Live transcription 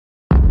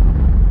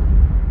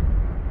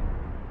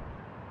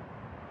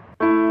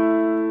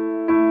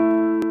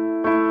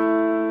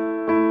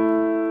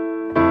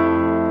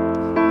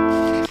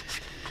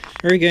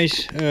Alright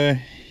guys,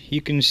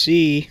 you can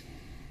see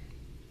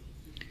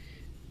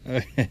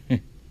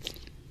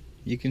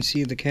you can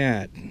see the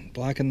cat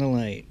blocking the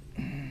light.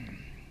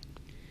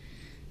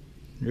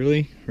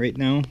 Really? Right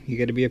now? You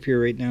gotta be up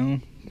here right now?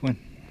 Come on.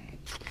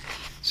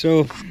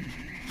 So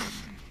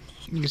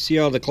you can see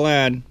all the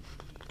clad.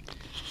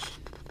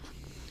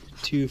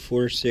 2,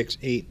 4, 6,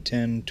 8,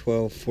 10,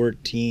 12,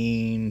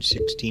 14,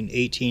 16,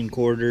 18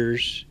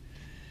 quarters.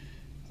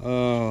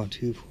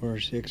 2, 4,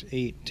 6,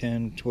 8,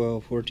 10,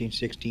 12, 14,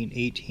 16,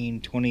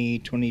 18, 20,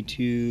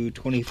 22,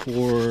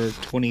 24,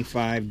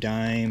 25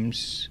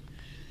 dimes.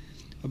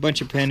 A bunch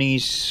of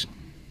pennies.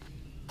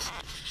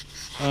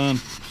 I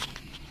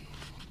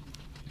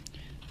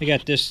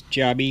got this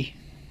jobby.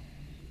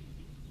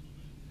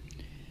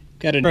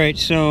 Alright,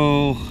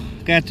 so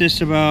got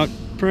this about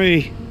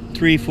probably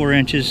 3-4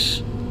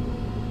 inches.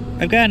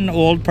 I've gotten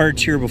old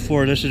parts here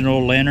before. This is an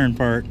old lantern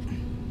part.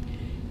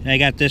 And I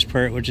got this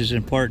part, which is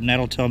important.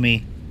 That'll tell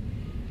me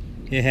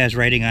it has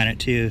writing on it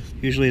too.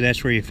 Usually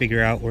that's where you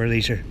figure out where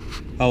these are,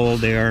 how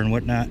old they are and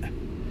whatnot. A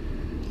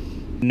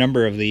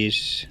number of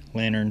these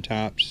lantern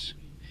tops.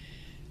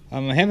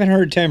 I haven't a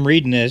hard time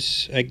reading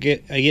this. I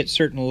get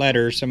certain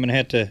letters. I'm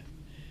gonna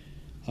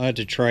I'll have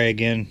to try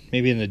again.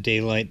 Maybe in the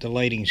daylight. The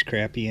lighting's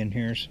crappy in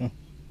here, so.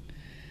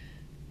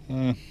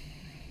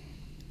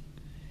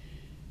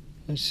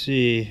 Let's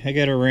see. I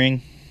got a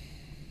ring.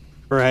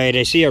 Right,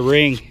 I see a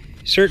ring.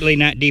 Certainly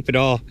not deep at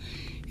all,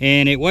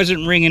 and it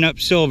wasn't ringing up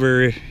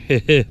silver.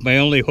 My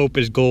only hope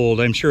is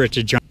gold. I'm sure it's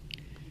a junk.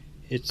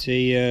 It's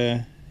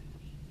a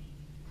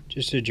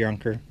just a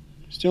junker.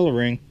 Still a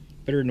ring,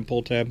 better than a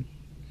pull tab.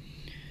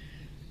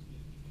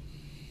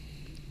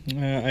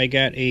 I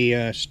got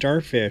a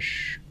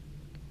starfish.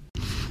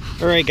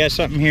 All right, got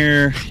something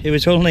here. It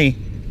was only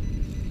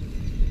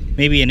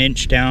maybe an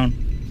inch down,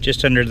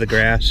 just under the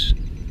grass,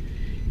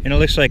 and it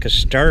looks like a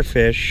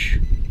starfish.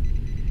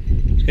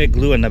 It's got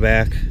glue on the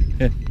back.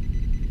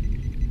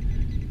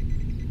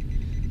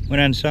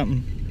 Went on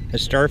something, a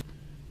starfish. I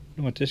don't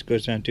know what this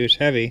goes down to. It's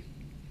heavy.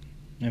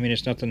 I mean,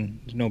 it's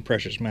nothing, there's no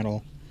precious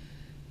metal.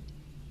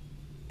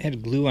 It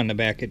had glue on the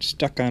back. It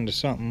stuck onto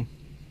something.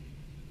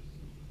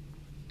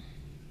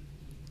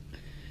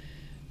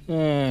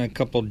 A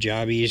couple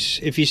jobbies.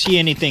 If you see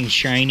anything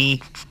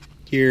shiny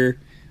here,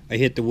 I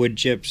hit the wood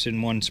chips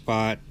in one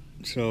spot,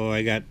 so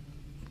I got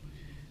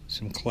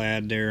some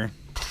clad there.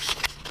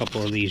 A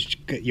couple of these,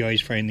 you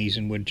always find these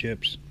in wood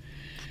chips.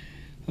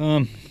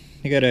 I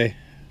got a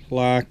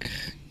lock,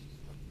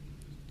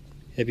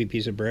 heavy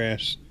piece of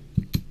brass.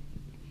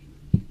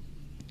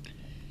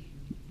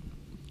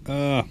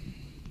 Got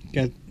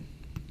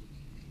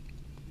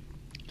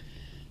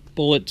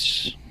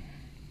bullets.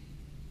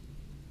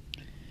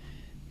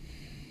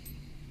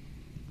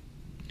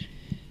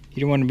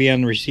 You don't want to be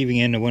on the receiving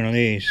end of one of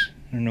these.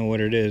 I don't know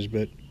what it is,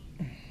 but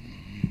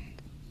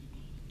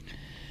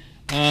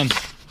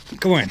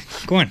go on,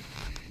 go on.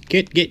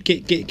 Get.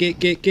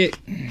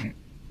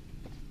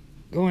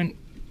 Go on.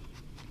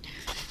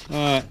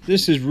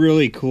 This is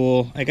really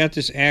cool. I got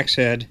this axe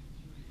head.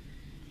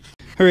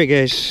 Alright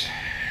guys,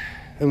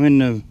 I'm in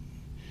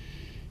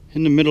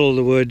the middle of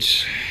the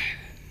woods,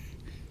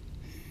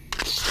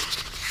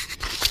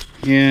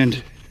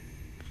 and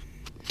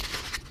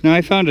now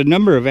I found a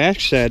number of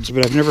axe heads,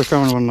 but I've never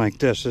found one like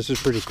this. This is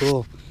pretty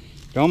cool.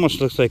 It almost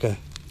looks like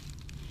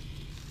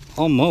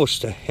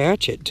almost a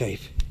hatchet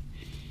type.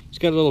 It's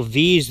got little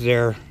V's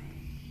there.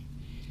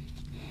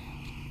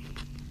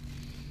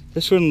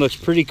 This one looks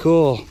pretty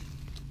cool.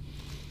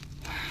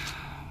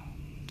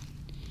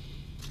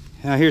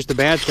 Now here's the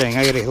bad thing.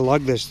 I gotta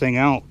lug this thing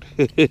out.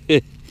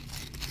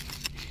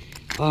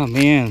 Oh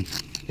man,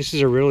 this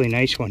is a really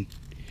nice one.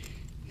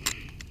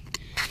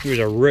 There's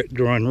a root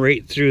growing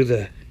right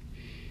through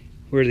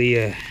where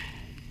the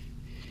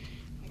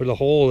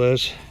hole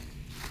is.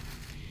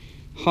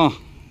 Huh.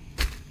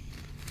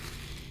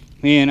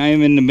 Man, I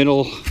am in the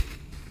middle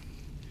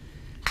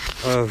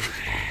of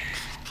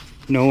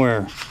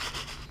nowhere.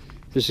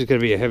 This is gonna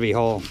be a heavy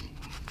haul.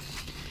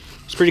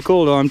 It's pretty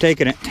cool though, I'm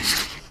taking it.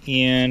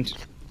 And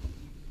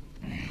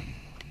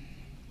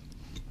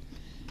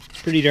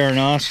it's pretty darn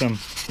awesome.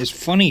 It's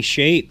funny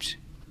shaped.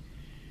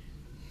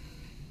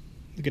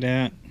 Look at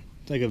that.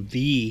 It's like a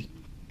V.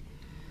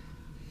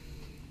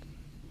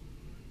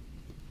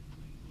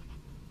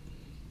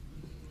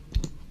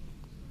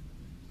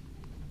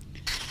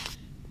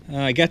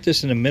 I got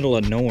this in the middle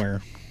of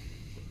nowhere.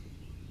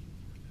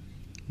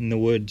 In the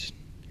woods.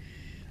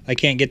 I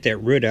can't get that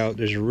root out.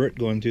 There's a root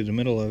going through the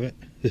middle of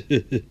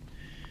it.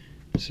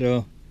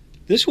 So,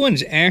 this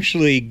one's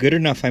actually good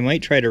enough. I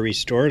might try to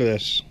restore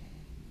this.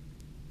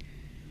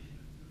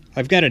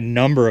 I've got a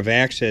number of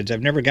axe heads.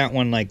 I've never got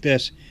one like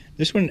this.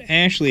 This one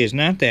actually is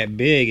not that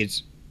big.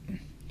 It's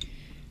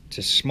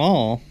a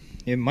small.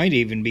 It might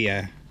even be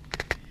a...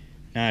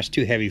 Nah, it's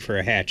too heavy for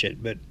a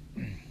hatchet, but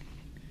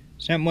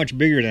it's not much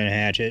bigger than a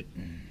hatchet.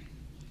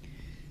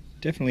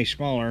 Definitely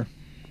smaller.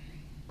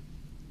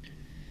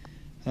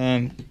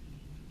 And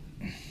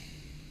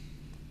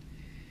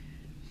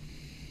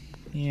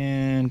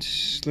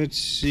let's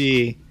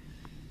see.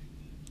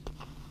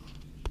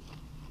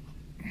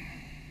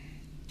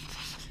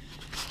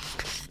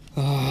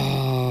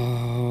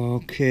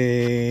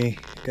 Okay,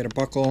 got a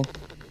buckle.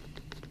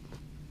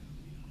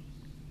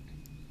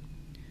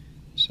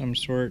 Some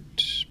sort,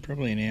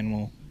 probably an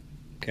animal,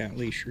 cat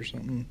leash or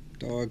something,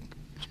 dog.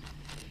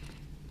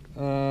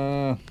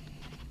 And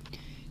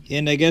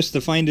I guess the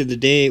find of the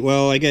day,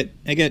 well, I got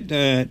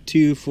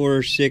 2,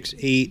 4, 6,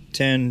 8,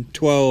 10,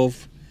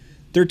 12,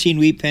 13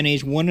 wheat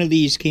pennies. One of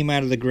these came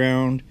out of the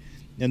ground,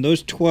 and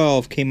those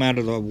 12 came out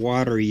of the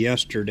water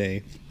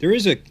yesterday. There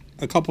is a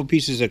couple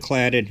pieces of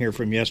clad in here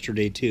from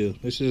yesterday too.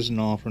 This isn't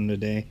all from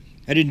today.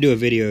 I didn't do a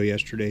video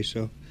yesterday,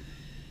 so.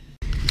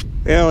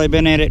 Well, I've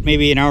been at it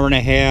maybe an hour and a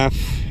half,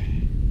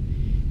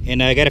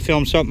 and I got to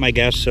film something, I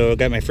guess, so I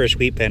got my first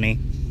wheat penny.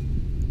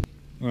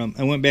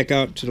 I went back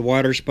out to the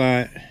water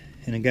spot,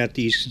 and I got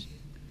these.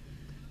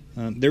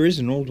 There is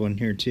an old one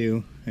here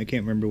too. I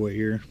can't remember what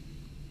year.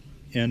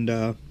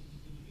 And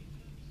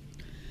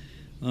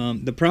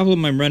the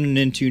problem I'm running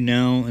into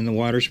now in the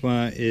water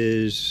spot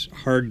is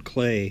hard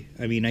clay.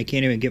 I mean, I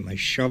can't even get my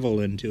shovel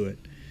into it.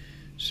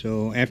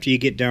 So after you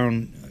get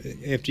down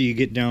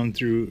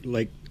through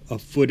like a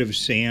foot of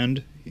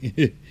sand,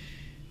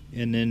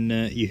 and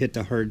then you hit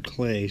the hard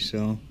clay.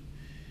 So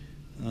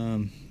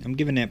I'm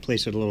giving that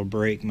place a little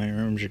break. My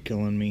arms are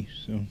killing me.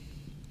 So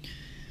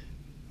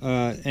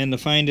and the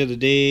find of the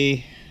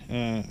day,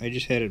 I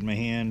just had it in my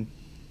hand.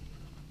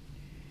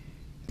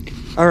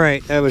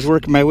 Alright, I was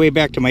working my way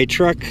back to my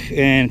truck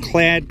and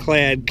clad,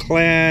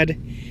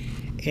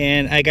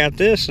 and I got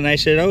this and I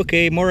said,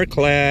 okay, more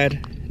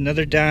clad,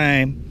 another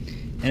dime.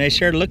 And I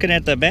started looking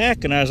at the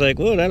back and I was like,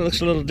 whoa, that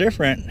looks a little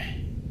different.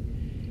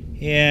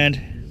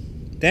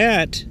 And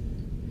that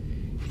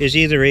is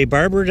either a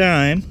barber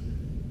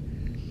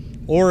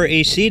dime or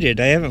a seated.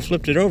 I haven't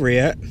flipped it over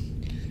yet.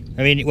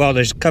 I mean, well,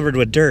 there's covered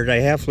with dirt.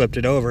 I have flipped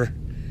it over.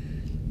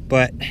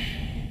 But,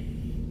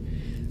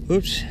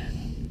 oops.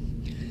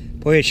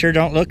 Boy, it sure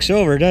don't look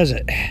silver, does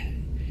it?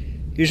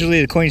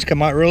 Usually the coins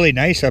come out really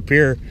nice up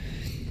here.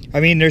 I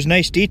mean, there's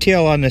nice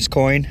detail on this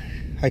coin.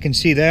 I can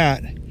see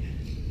that.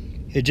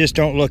 It just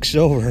don't look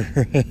silver.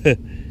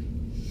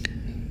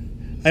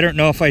 I don't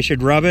know if I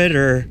should rub it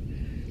or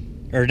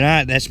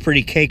not. That's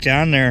pretty caked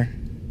on there.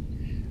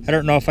 I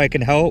don't know if I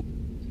can help.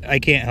 I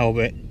can't help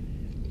it.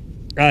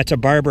 It's a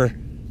barber.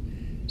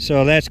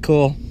 So that's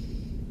cool.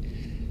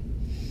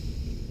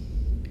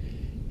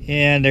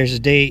 And there's a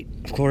date,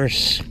 of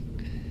course.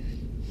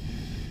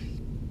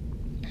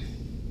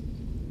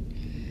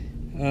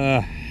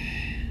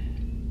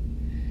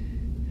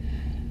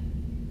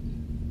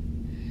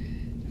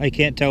 I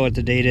can't tell what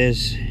the date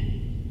is.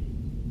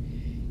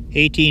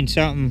 18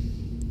 something.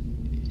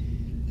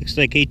 Looks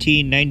like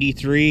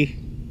 1893.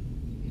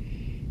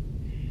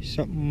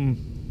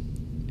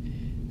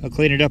 Something. I'll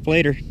clean it up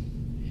later.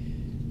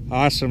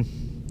 Awesome.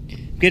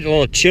 I'm getting a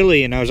little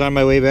chilly and I was on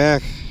my way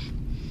back.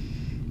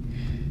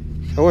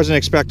 I wasn't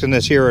expecting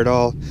this here at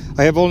all.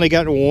 I have only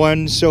gotten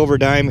one silver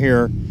dime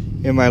here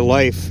in my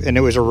life, and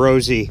it was a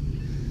Rosie.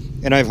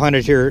 And I've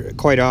hunted here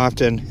quite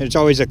often. It's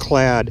always a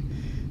clad.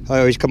 I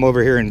always come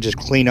over here and just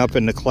clean up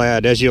in the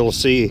clad, as you'll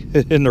see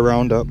in the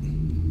roundup.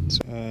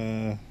 So,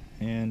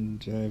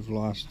 and I've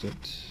lost it.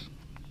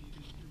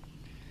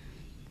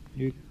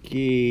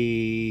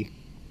 Okay.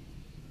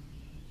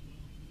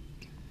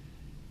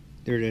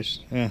 There it is.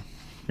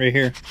 Right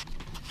here.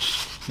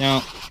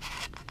 Now,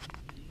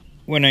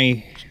 when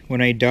I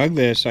dug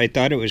this, I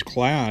thought it was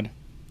clad.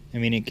 I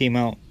mean, it came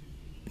out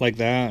like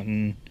that,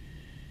 and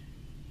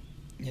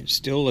it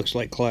still looks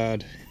like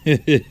clad. You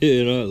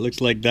know, it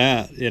looks like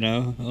that, you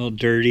know, all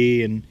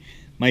dirty, and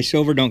my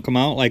silver don't come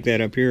out like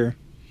that up here.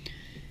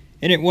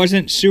 And it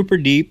wasn't super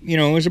deep, you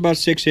know, it was about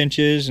 6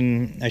 inches,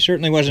 and I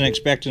certainly wasn't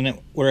expecting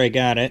it where I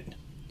got it.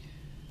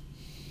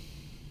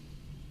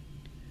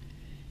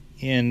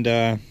 And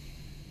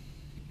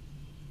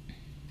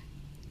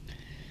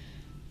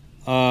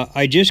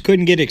I just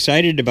couldn't get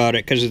excited about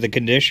it because of the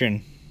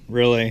condition,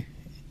 really.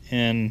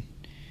 And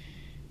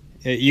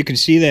you can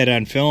see that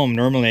on film.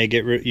 Normally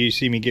you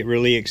see me get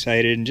really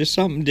excited, and just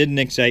something didn't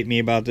excite me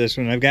about this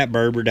one. I've got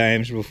barber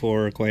dimes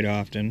before quite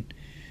often,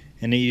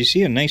 and you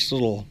see a nice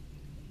little,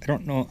 I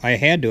don't know, I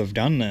had to have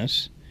done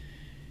this.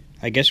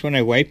 I guess when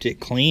I wiped it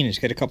clean, it's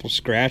got a couple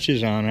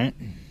scratches on it.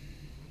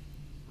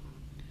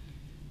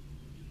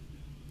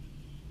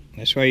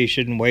 That's why you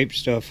shouldn't wipe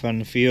stuff on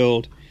the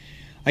field.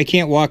 I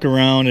can't walk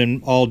around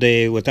and all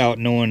day without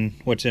knowing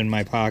what's in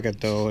my pocket,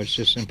 though. It's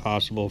just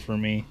impossible for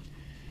me.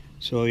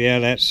 So yeah,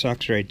 that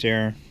sucks right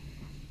there.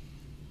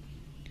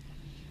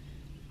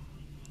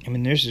 I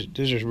mean,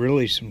 there's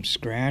really some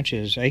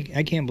scratches.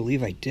 I can't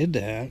believe I did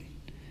that.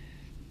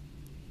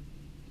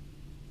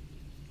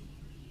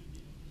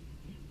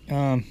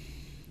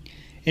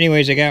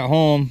 Anyways, I got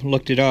home,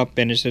 looked it up,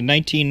 and it's a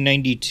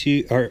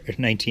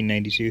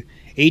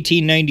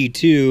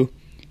 1892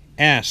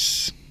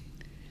 S,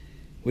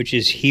 which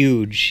is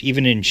huge.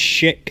 Even in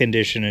shit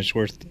condition, it's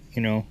worth,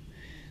 you know,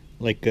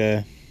 like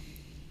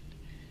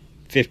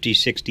 50,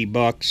 60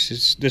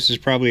 bucks. This is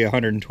probably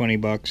 120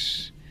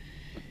 bucks.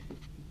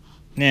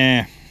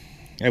 Nah,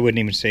 I wouldn't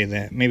even say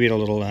that. Maybe a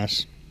little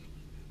less.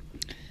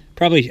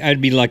 Probably, I'd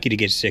be lucky to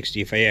get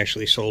 60 if I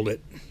actually sold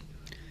it.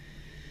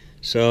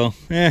 So,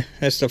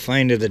 that's the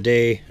find of the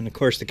day. And of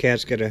course the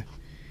cat's gotta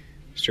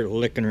start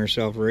licking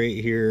herself right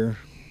here.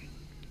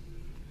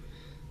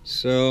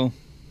 So,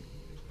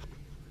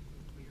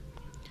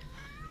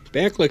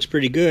 back looks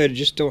pretty good,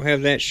 just don't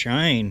have that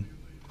shine.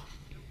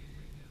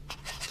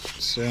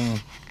 So,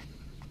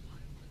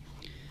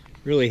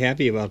 really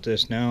happy about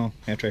this now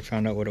after I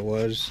found out what it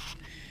was.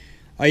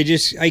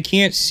 I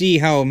can't see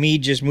how me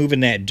just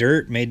moving that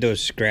dirt made those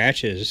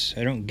scratches.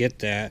 I don't get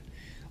that.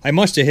 I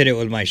must have hit it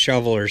with my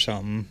shovel or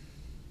something.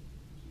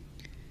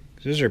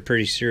 Those are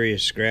pretty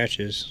serious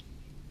scratches.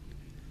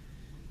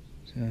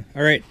 So,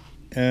 alright,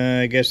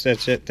 I guess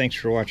that's it. Thanks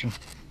for watching.